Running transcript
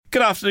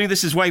Good afternoon,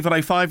 this is Wave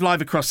 105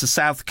 live across the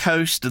south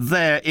coast.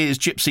 There is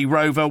Gypsy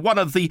Rover, one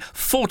of the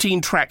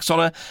 14 tracks on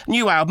a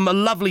new album, A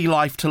Lovely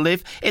Life to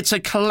Live. It's a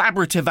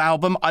collaborative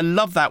album. I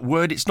love that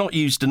word, it's not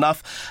used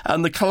enough.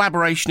 And the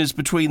collaboration is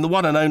between the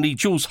one and only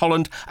Jools,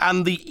 Holland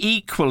and the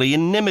equally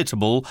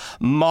inimitable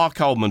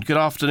Marc Almond. Good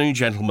afternoon,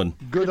 gentlemen.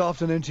 Good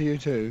afternoon to you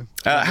too.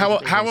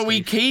 How are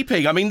we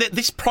keeping? I mean,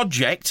 this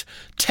project,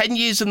 10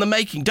 years in the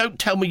making. Don't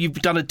tell me you've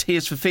done a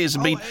Tears for Fears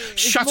and been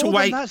shut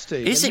away. That,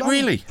 Steve. Is it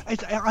really?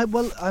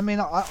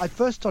 I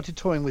first started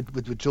touring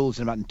with Jools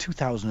in about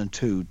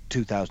 2002,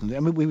 2000. I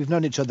mean, we've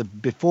known each other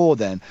before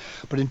then,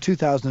 but in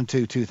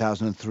 2002,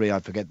 2003, I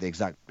forget the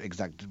exact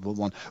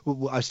one,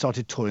 I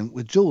started touring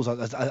with Jools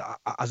as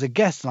a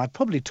guest, and I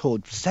probably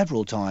toured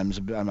several times,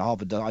 I don't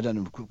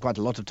know, quite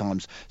a lot of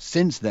times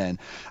since then.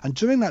 And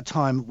during that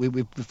time,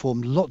 we've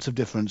performed lots of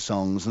different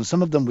songs, and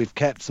some of them we've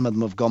kept, some of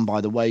them have gone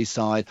by the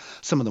wayside,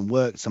 some of them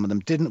worked, some of them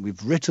didn't.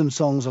 We've written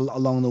songs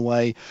along the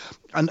way,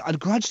 and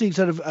gradually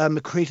sort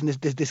of creating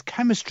this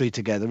chemistry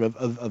together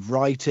of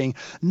writing,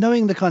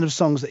 knowing the kind of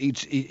songs that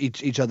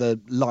each other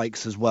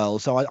likes as well.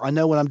 So I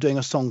know when I'm doing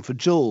a song for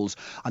Jools,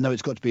 I know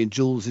it's got to be in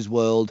Jools'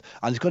 world,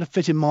 and it's got to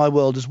fit in my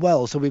world as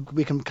well. So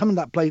we can come to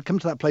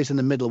that place in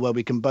the middle where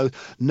we can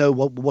both know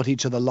what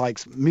each other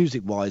likes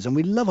music-wise, and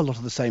we love a lot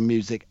of the same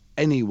music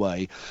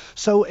anyway.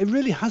 So it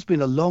really has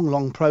been a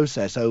long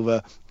process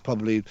over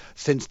probably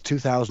since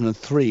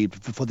 2003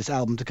 for this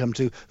album to come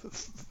to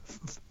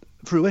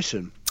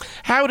fruition.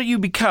 How do you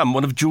become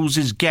one of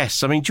Jools'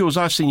 guests? I mean, Jools,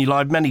 I've seen you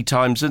live many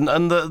times, and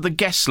the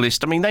guest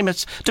list, I mean,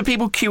 do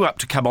people queue up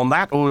to come on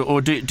that,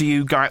 or do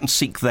you go out and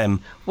seek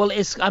them? Well,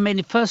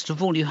 first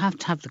of all, you have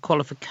to have the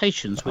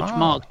qualifications, which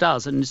Marc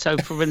does. And so,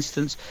 for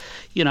instance,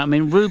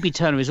 Ruby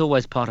Turner is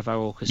always part of our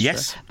orchestra.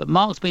 Yes. But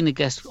Marc's been a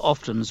guest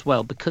often as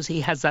well, because he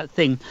has that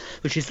thing,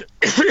 which is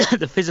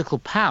the physical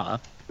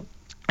power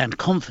and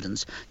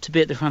confidence to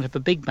be at the front of a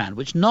big band,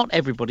 which not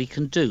everybody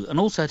can do, and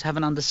also to have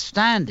an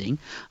understanding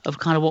of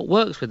kind of what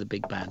works with a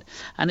big band.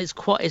 And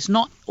it's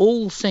not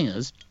all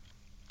singers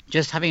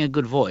just having a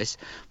good voice,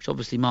 which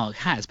obviously Marc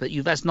has, but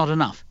that's not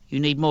enough. You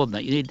need more than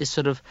that. You need this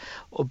sort of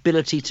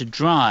ability to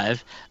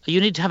drive.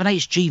 You need to have an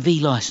HGV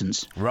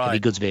license to be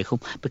goods vehicle,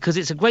 because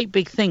it's a great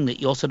big thing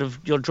that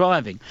you're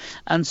driving,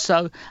 and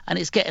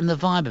it's getting the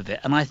vibe of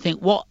it. And I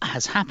think what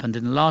has happened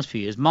in the last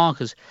few years,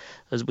 Marc as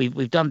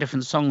we've done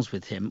different songs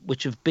with him,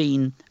 which have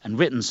been and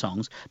written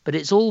songs, but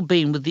it's all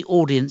been with the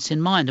audience in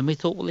mind. And we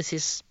thought, well, this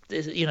is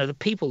the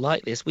people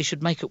like this. We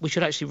should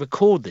actually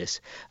record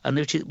this, and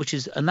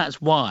and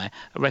that's why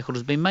a record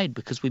has been made,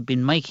 because we've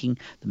been making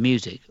the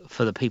music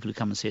for the people who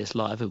come and see us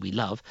live, who we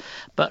love,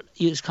 but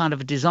it's kind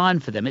of a design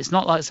for them. It's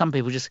not like some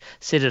people just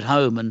sit at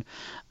home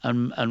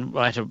and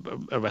write a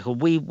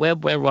record.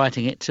 We're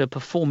writing it to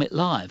perform it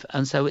live,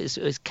 and so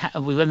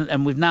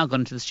we've now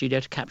gone to the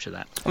studio to capture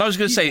that. And I was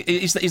going to say,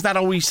 is that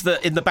always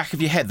in the back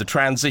of your head, the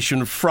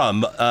transition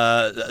from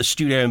a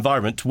studio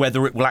environment to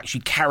whether it will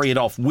actually carry it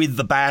off with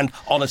the band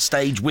on a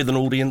stage with an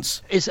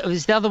audience? It's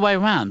the other way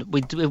around.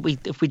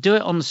 If we do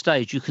it on the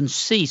stage, you can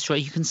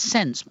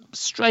sense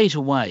straight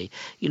away.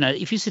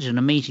 If you sit in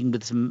a meeting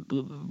with some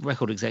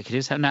record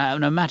executives,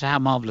 no matter how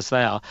marvellous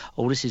they are,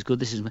 this is good,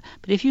 this is. But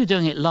if you're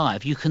doing it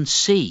live, you can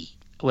see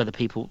whether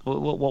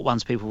what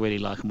ones people really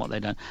like and what they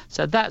don't.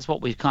 So that's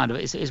what we've kind of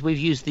is we've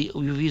used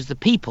the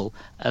people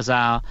as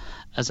our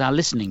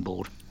listening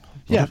board.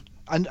 Yeah.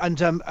 And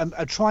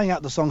trying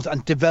out the songs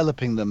and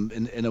developing them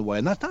in a way,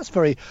 and that's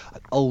very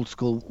old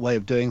school way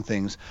of doing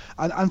things.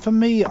 And for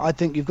me, I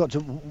think you've got to,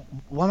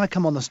 when I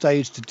come on the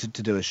stage to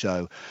do a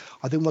show,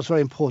 I think what's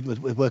very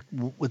important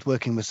with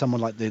working with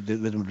someone like the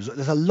rhythm,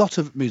 there's a lot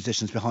of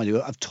musicians behind you,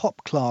 of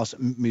top class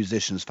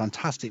musicians,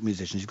 fantastic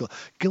musicians. You've got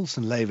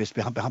Gilson Lavis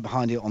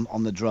behind you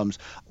on the drums,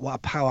 what a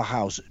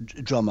powerhouse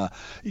drummer.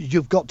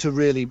 You've got to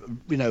really,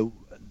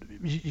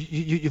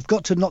 you've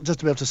got to not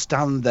just be able to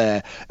stand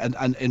there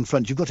and in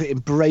front. You've got to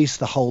embrace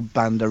the whole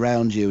band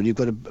around you, and you've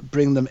got to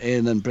bring them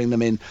in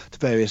to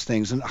various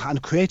things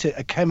and create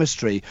a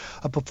chemistry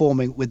of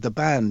performing with the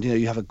band.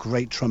 You have a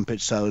great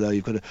trumpet solo.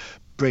 You've got to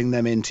bring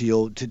them into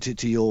your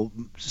to your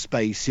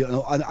space,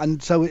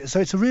 and so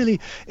it's a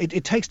really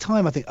it takes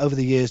time, I think, over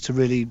the years to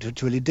really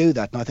do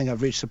that. And I think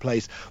I've reached a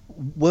place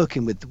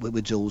working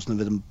with Jools and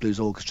the Rhythm Blues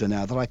Orchestra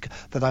now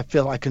that I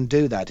feel I can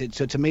do that.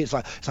 To me, it's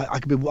like I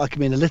could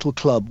be in a little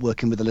club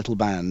working with a little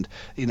band,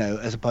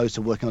 as opposed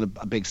to working on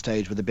a big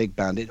stage with a big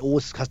band. It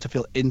always has to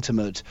feel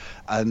intimate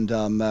and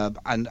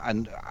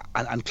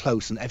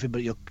close, and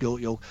everybody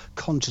you're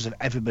conscious of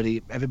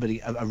everybody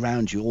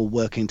around you all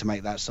working to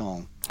make that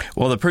song.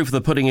 Well, the proof of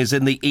the pudding is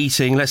in the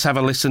eating. Let's have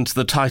a listen to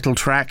the title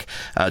track.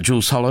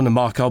 Jools Holland and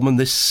Marc Almond,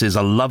 this is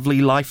A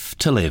Lovely Life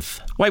to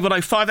Live. Wave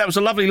 105, that was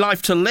A Lovely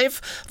Life to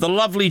Live. The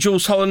lovely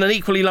Jools Holland and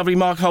equally lovely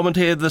Marc Almond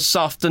here this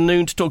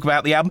afternoon to talk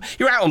about the album.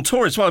 You're out on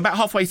tour as well, about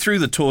halfway through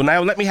the tour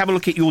now. Let me have a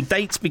look at your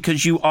dates,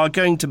 because you are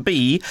going to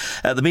be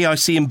at the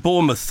BIC in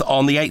Bournemouth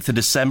on the 8th of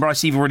December. I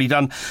see you've already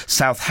done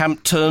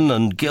Southampton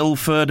and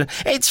Guildford.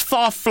 It's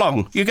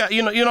far-flung. You're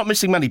not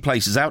missing many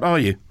places out, are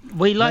you?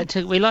 We like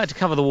to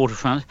cover the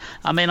waterfront.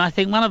 I mean, I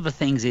think one of the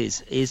things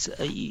is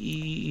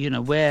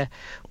where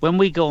when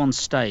we go on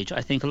stage,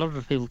 I think a lot of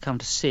the people come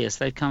to see us.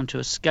 They come to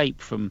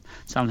escape from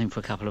something for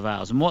a couple of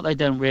hours, and what they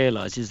don't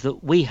realise is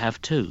that we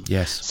have too.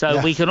 Yes.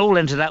 So we can all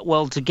enter that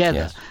world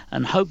together,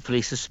 and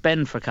hopefully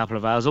suspend for a couple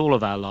of hours all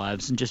of our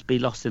lives and just be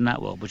lost in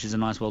that world, which is a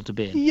nice world to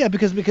be in. Yeah,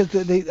 because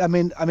I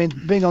mean,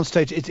 being on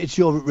stage, it's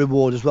your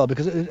reward as well,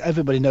 because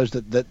everybody knows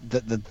that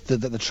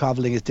the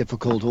travelling is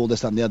difficult, all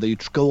this, that, and the other. You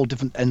go all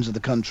different ends of the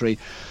country.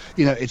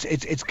 You know,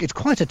 it's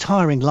quite a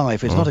tiring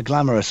life. It's not a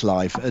glamorous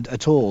life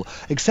at all,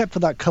 except for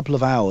that couple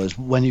of hours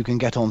when you can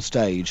get on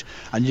stage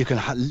and you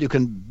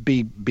can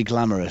be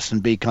glamorous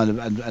and be kind of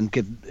and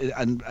give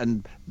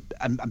and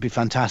be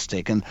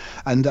fantastic, and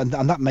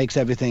that makes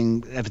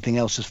everything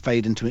else just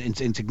fade into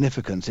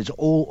insignificance. It's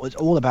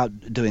all about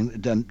doing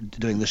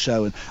the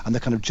show, and the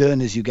kind of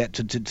journeys you get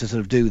to sort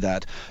of do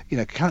that. You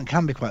know,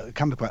 can be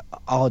quite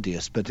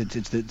arduous, but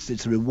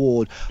it's a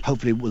reward.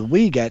 Hopefully,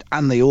 we get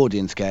and the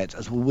audience get,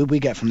 as we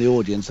get from the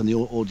audience and the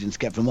audience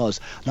get from us.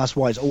 And that's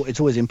why it's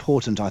always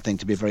important, I think,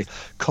 to be very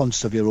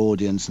conscious of your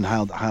audience and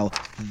how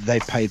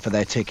they've paid for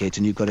their ticket,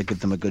 and you've got to give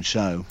them a good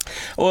show.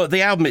 Well,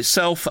 the album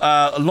itself,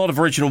 a lot of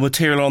original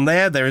material on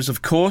there. There is,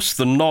 of course,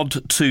 the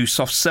nod to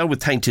Soft Cell with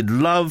Tainted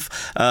Love.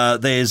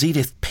 There's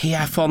Edith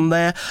Piaf on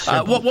there.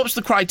 What was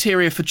the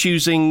criteria for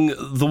choosing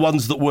the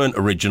ones that weren't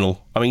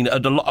original? I mean, a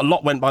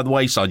lot went by the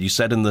wayside, you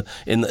said, in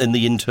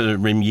the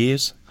interim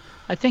years.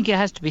 I think it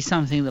has to be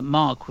something that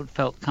Marc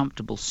felt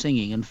comfortable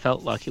singing and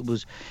felt like it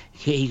was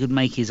he could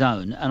make his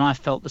own, and I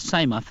felt the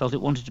same. I felt it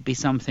wanted to be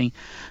something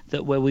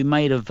that where we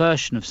made a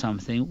version of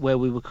something where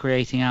we were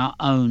creating our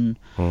own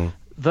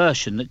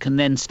version that can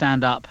then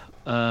stand up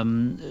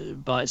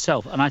by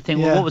itself. And I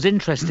think what was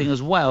interesting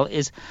as well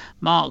is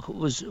it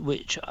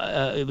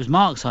was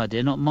Marc's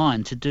idea, not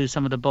mine, to do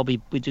some of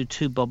the we do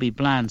two Bobby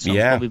Bland songs.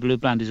 Bobby Blue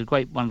Bland is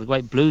one of the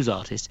great blues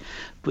artists,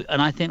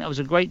 and I think that was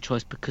a great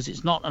choice because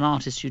it's not an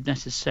artist you'd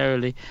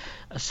necessarily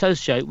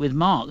associate with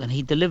Marc, and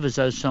he delivers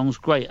those songs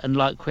great and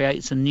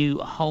creates a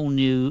whole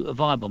new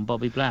vibe on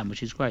Bobby Bland,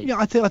 which is great. Yeah,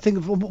 I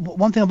think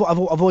one thing I've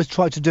always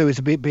tried to do is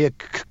to be a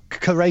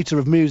curator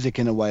of music,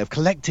 in a way, of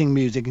collecting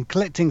music and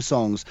collecting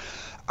songs.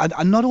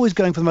 I'm not always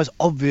going for the most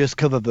obvious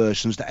cover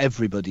versions that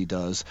everybody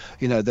does.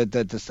 You know,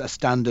 the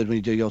standard, when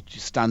you do your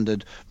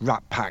standard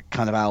Rat Pack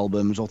kind of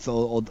albums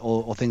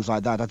or things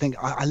like that. I think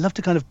I love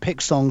to kind of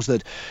pick songs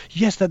that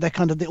they're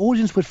kind of, the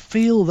audience would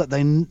feel that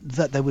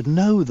they would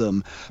know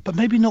them, but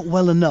maybe not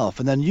well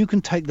enough. And then you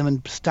can take them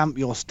and stamp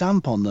your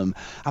stamp on them.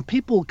 And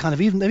people kind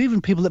of there are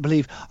even people that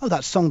believe, oh,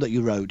 that song that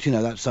you wrote, you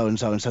know, that's so and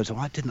so and so. So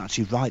I didn't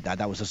actually write that.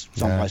 That was a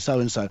song by so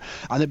and so,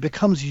 and it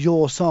becomes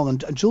your song.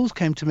 And Jools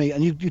came to me,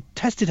 and you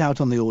test it out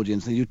on the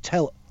audience, and you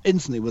tell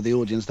instantly with the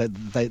audience that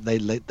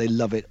they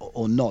love it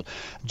or not.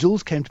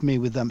 Jools came to me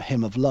with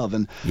Hymn of Love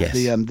and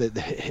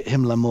the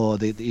Hymn L'Amour,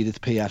 the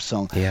Edith Piaf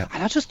song, and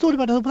I just thought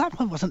about it.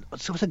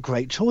 That was a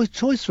great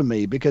choice for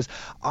me, because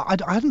I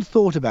hadn't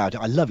thought about it.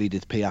 I love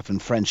Edith Piaf and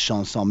French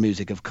chanson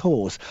music, of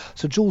course,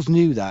 so Jools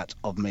knew that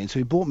of me, and so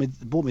he bought me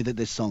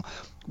this song.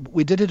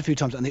 We did it a few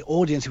times, and the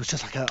audience, it was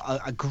just like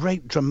a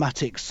great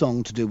dramatic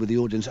song to do with the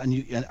audience, and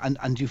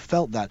you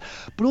felt that.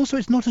 But also,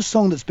 it's not a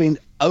song that's been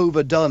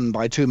overdone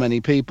by too many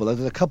people. There's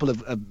a couple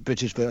of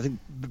British, I think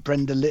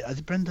Brenda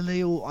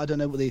Lee, or I don't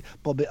know what the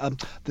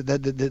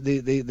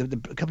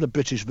couple of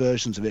British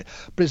versions of it.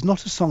 But it's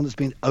not a song that's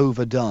been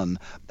overdone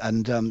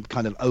and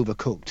kind of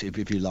overcooked,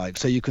 if you like.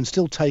 So you can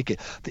still take it.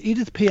 The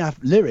Edith Piaf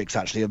lyrics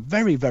actually are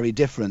very, very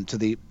different to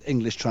the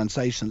English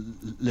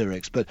translation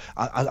lyrics, but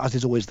as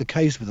is always the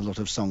case with a lot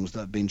of songs that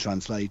have been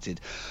translated.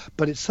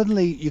 But it's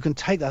suddenly, you can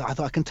take that. I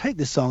thought, I can take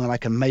this song and I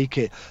can make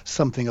it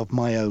something of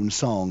my own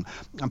song,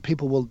 and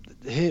people will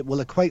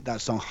equate that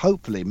song,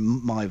 hopefully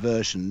my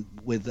version,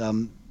 with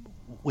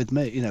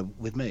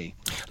me.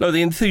 No,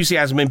 the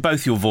enthusiasm in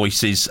both your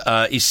voices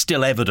is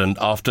still evident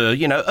after,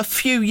 a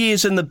few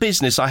years in the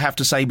business, I have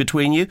to say,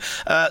 between you.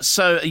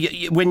 So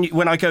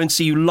when I go and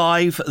see you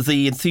live,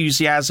 the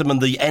enthusiasm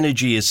and the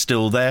energy is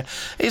still there.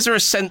 Is there a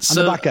sense of...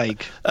 And the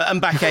backache.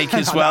 And backache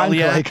as well,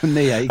 Ache and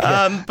knee ache.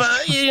 But,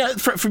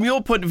 from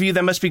your point of view,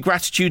 there must be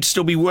gratitude to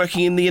still be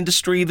working in the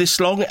industry this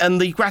long,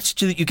 and the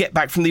gratitude that you get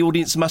back from the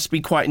audience must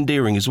be quite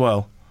endearing as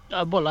well.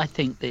 Well, I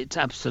think it's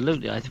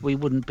absolutely. We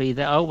wouldn't be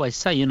there. I always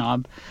say, I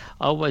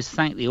always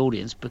thank the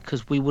audience,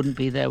 because we wouldn't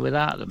be there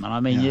without them. And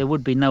I mean, there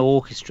would be no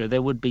orchestra.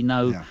 There would be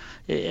no. Yeah.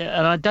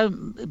 And I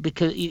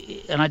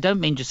don't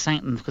mean just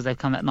thank them because they've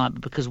come that night,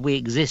 but because we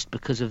exist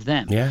because of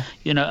them. Yeah.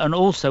 And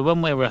also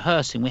when we're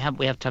rehearsing, we have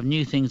to have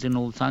new things in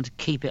all the time to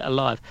keep it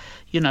alive.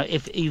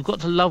 if you've got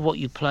to love what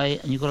you play,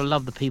 and you've got to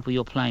love the people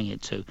you're playing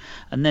it to,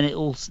 and then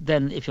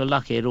if you're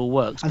lucky, it all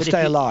works. And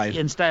stay alive.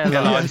 And stay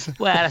alive.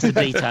 Well, that's a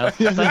detail.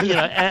 But and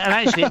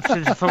actually,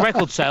 for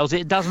record sales,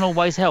 it doesn't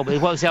always help.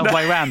 It works the other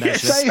way around.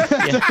 Actually,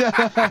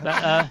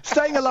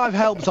 staying alive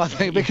helps, I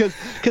think, because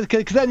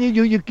then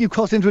you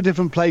cross into a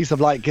different place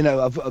of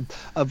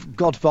of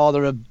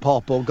Godfather of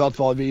pop or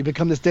Godfather. You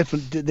become this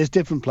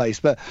different place.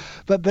 But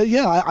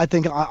yeah,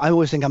 I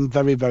always think I'm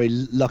very, very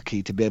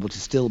lucky to be able to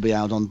still be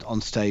out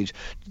on stage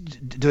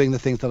doing the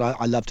things that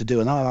I love to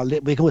do. And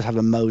we can always have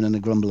a moan and a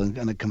grumble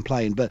and a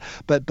complain, but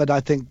I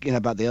think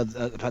about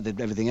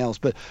everything else.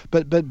 But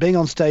being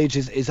on stage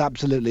is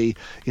absolutely,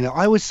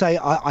 I would say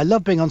I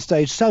love being on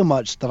stage so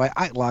much that I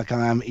act like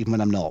I am even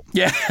when I'm not.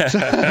 Yeah. But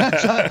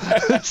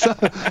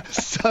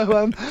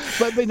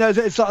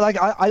it's like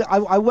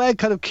I wear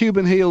kind of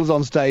Cuban heels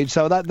on stage,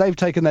 so that they've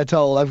taken their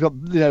toll. I've got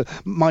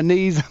my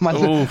knees,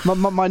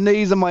 my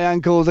knees and my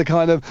ankles are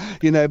kind of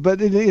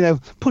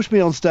push me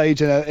on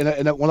stage in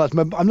a one of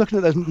those. I'm looking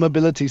at those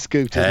mobility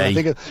scooters. Hey. And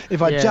I think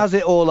if I jazz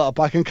it all up,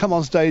 I can come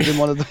on stage in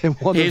one of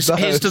those.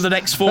 Here's to the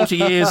next 40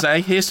 years,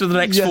 eh? Here's to the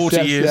next 40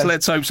 years. Yes.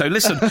 Let's hope so.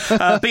 Listen,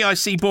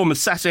 BIC Bournemouth,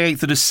 Saturday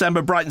 8th of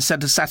December, Brighton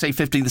Centre, Saturday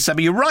 15th of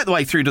December. You're right the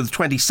way through to the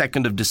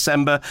 22nd of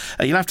December.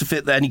 You'll have to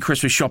fit any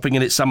Christmas shopping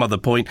in at some other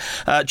point.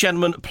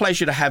 Gentlemen,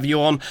 pleasure to have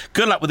you on.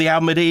 Good luck with the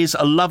album. It is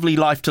A Lovely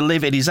Life to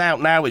Live. It is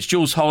out now. It's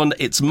Jools Holland.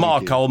 It's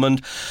Marc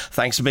Almond.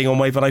 Thanks for being on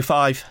Wave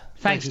 105.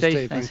 Thanks,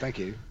 Steve. Thank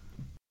you.